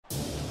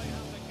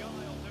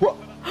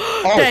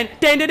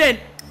Dan.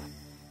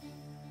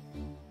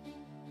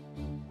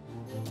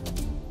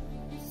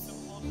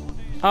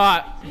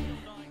 Alright.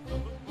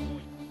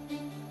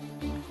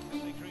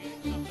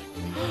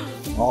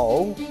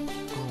 Oh.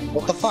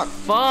 What the fuck?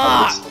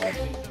 Fuck!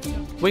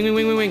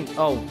 Wing.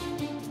 Oh.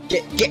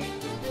 Get.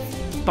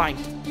 Bang.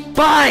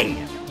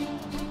 Bang!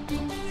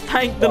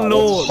 Thank the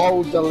Lord.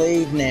 Hold the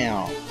lead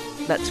now.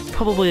 That's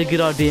probably a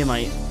good idea,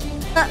 mate.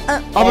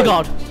 Oh my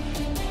god.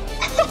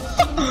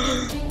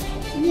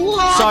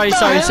 Sorry,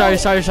 mate.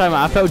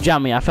 I felt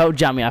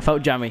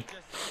jammy.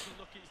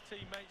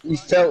 You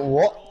felt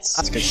what?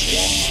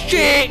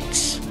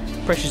 Shit!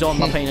 Pressure's on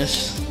my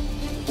penis.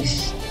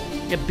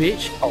 Yeah,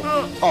 bitch.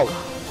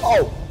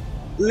 Oh.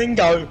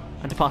 Lingo.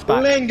 I had to pass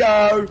back.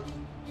 Lingo.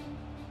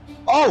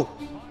 Oh.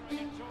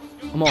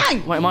 I'm off.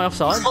 Dang. Wait, am I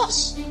offside?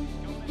 Cross.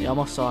 Yeah, I'm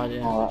offside,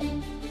 yeah. Alright.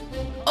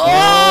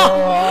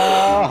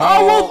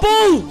 Oh, what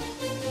ball?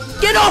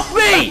 Get off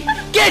me!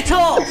 Get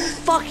off!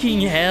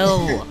 Fucking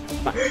hell.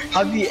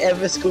 Have you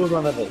ever scored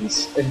one of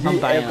these? I'm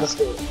banging it.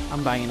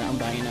 I'm banging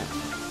it.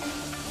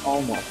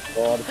 Oh my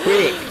god.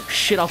 Quick.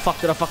 Shit, I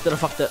fucked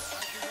it.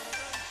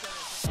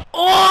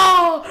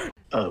 Oh!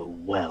 Oh,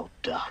 well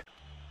done.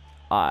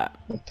 Alright.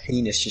 My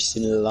penis just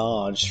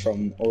enlarged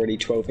from already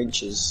 12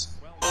 inches.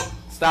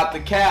 Stop the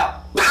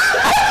cap.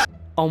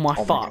 Oh my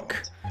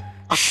fuck.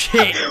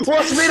 Shit.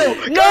 What's middle?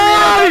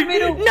 No!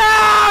 Middle.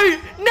 No!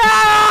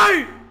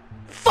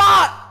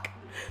 Fuck!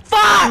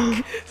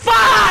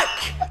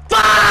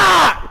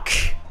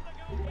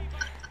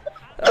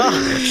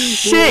 Oh,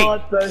 shit!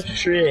 What the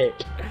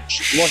shit?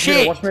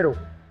 Watch middle.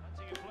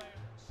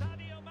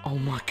 Oh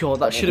my god,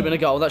 that should have been a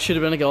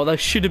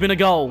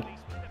goal.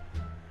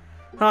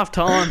 Half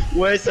time.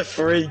 Where's the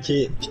free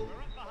kick?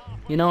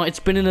 You know, it's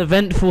been an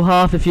eventful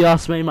half if you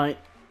ask me, mate.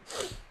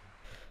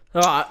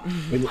 Alright,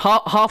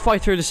 halfway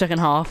through the second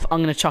half,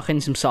 I'm going to chuck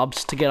in some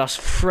subs to get us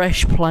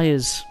fresh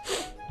players.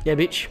 Yeah,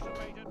 bitch.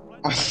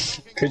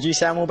 Could you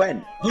Samuel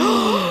Ben?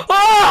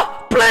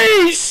 Ah!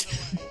 Please!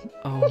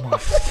 Oh my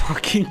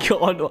fucking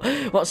god.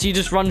 What, so you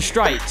just run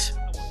straight?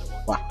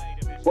 What?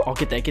 Oh,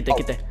 get there. Get out.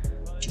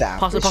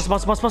 Pass it.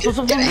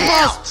 Get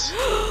out!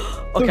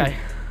 Okay.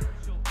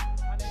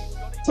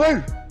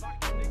 Through!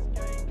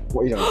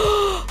 What are you doing?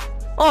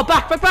 Oh,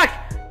 back!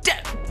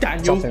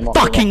 Daniel Something like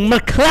fucking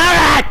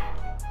McLaren!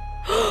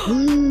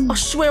 I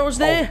swear I was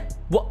there.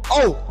 What?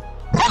 Oh!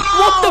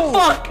 What the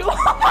fuck?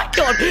 Oh my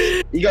god!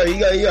 You go.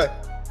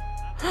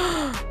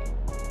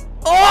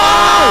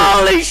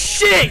 Oh, holy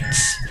shit!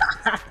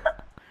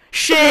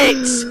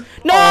 Shit!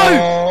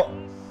 No!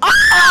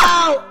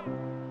 Oh!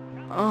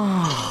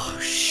 Oh,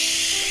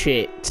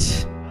 shit.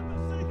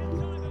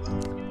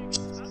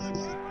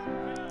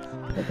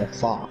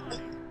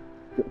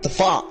 What the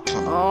fuck?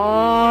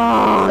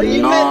 Oh,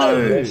 You no!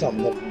 meant to do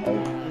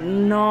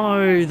something.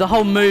 No, the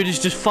whole mood is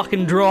just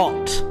fucking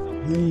dropped.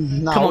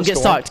 No, Come on, get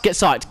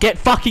psyched. Get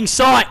fucking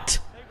psyched!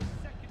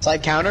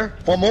 Side counter.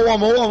 One more. One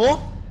more.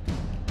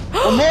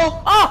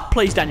 Oh,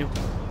 please, Daniel.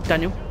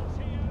 Daniel,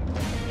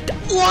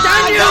 no!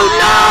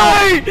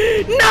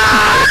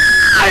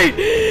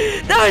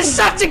 That was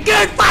such a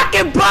good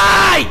fucking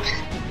play!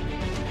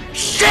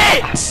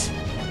 Shit!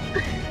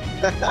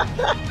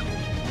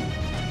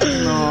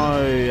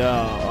 No,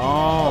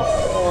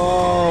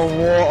 Oh,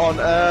 what on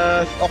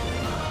earth?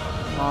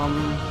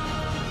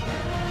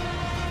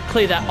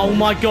 clear that. Oh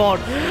my god,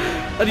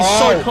 that is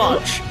so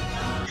clutch.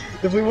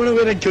 If we want to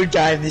win a good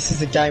game, this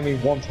is a game we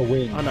want to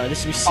win. I know,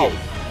 this would be sick.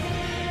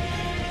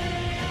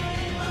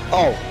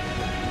 Oh.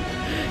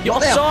 You're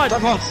offside.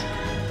 Don't pass.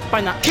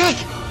 Bang that. Kick!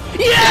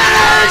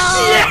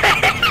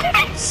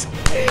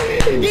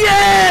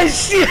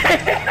 Yes!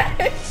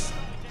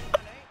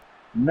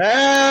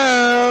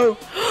 No!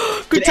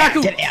 Good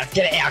tackle. Get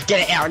it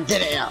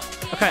out.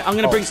 Okay, I'm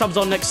gonna bring subs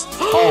on next.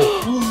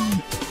 Oh.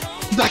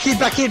 Back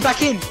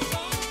in.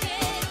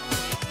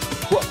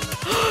 What?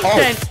 Oh.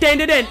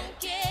 Dan.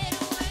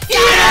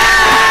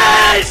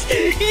 Yes!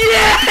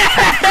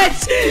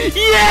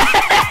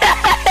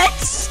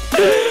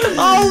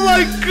 Oh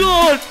my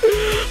god!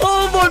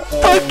 Oh my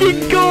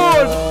fucking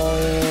god!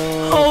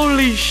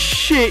 Holy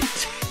shit!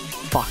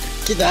 Fuck.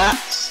 Get that.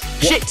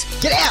 Shit!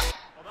 Get out!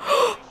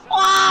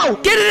 Wow!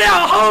 Get it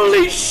out!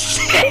 Holy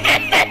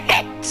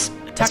shit!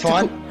 That's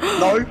fine.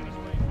 No.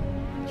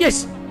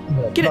 Yes!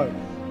 Get no. it!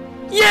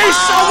 Yes!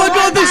 Oh my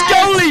god, this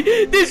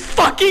goalie! This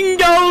fucking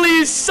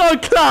goalie is so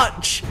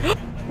clutch!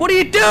 What are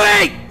you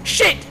doing?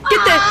 Shit!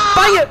 Get there!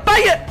 Bang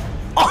it!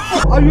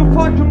 Oh. Are you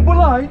fucking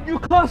blind? You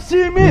can't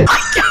see me.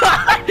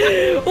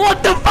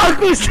 What the fuck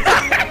was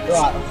that?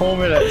 Right, 4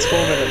 minutes.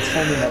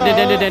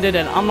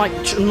 Dan. I'm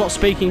not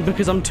speaking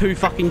because I'm too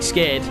fucking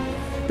scared.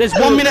 There's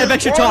 1 minute of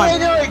extra time.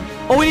 What are you doing?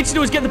 All we need to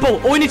do is get the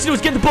ball.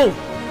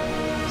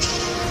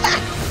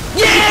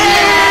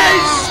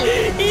 Yes!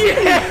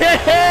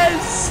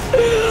 Yes!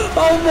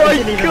 Oh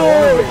my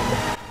god!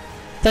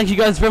 Thank you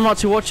guys very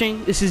much for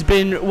watching. This has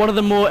been one of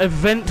the more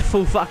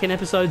eventful fucking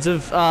episodes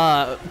of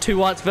Two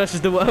Whites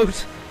versus the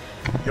World.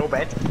 Your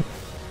bed.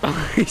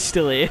 He's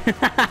still here.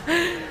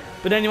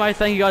 But anyway,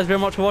 thank you guys very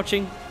much for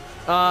watching.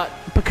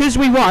 because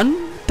we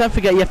won, don't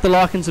forget you have to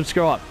like and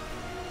subscribe.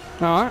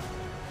 Alright?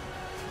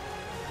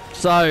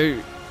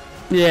 So,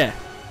 yeah.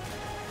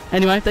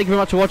 Anyway, thank you very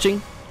much for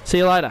watching. See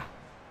you later.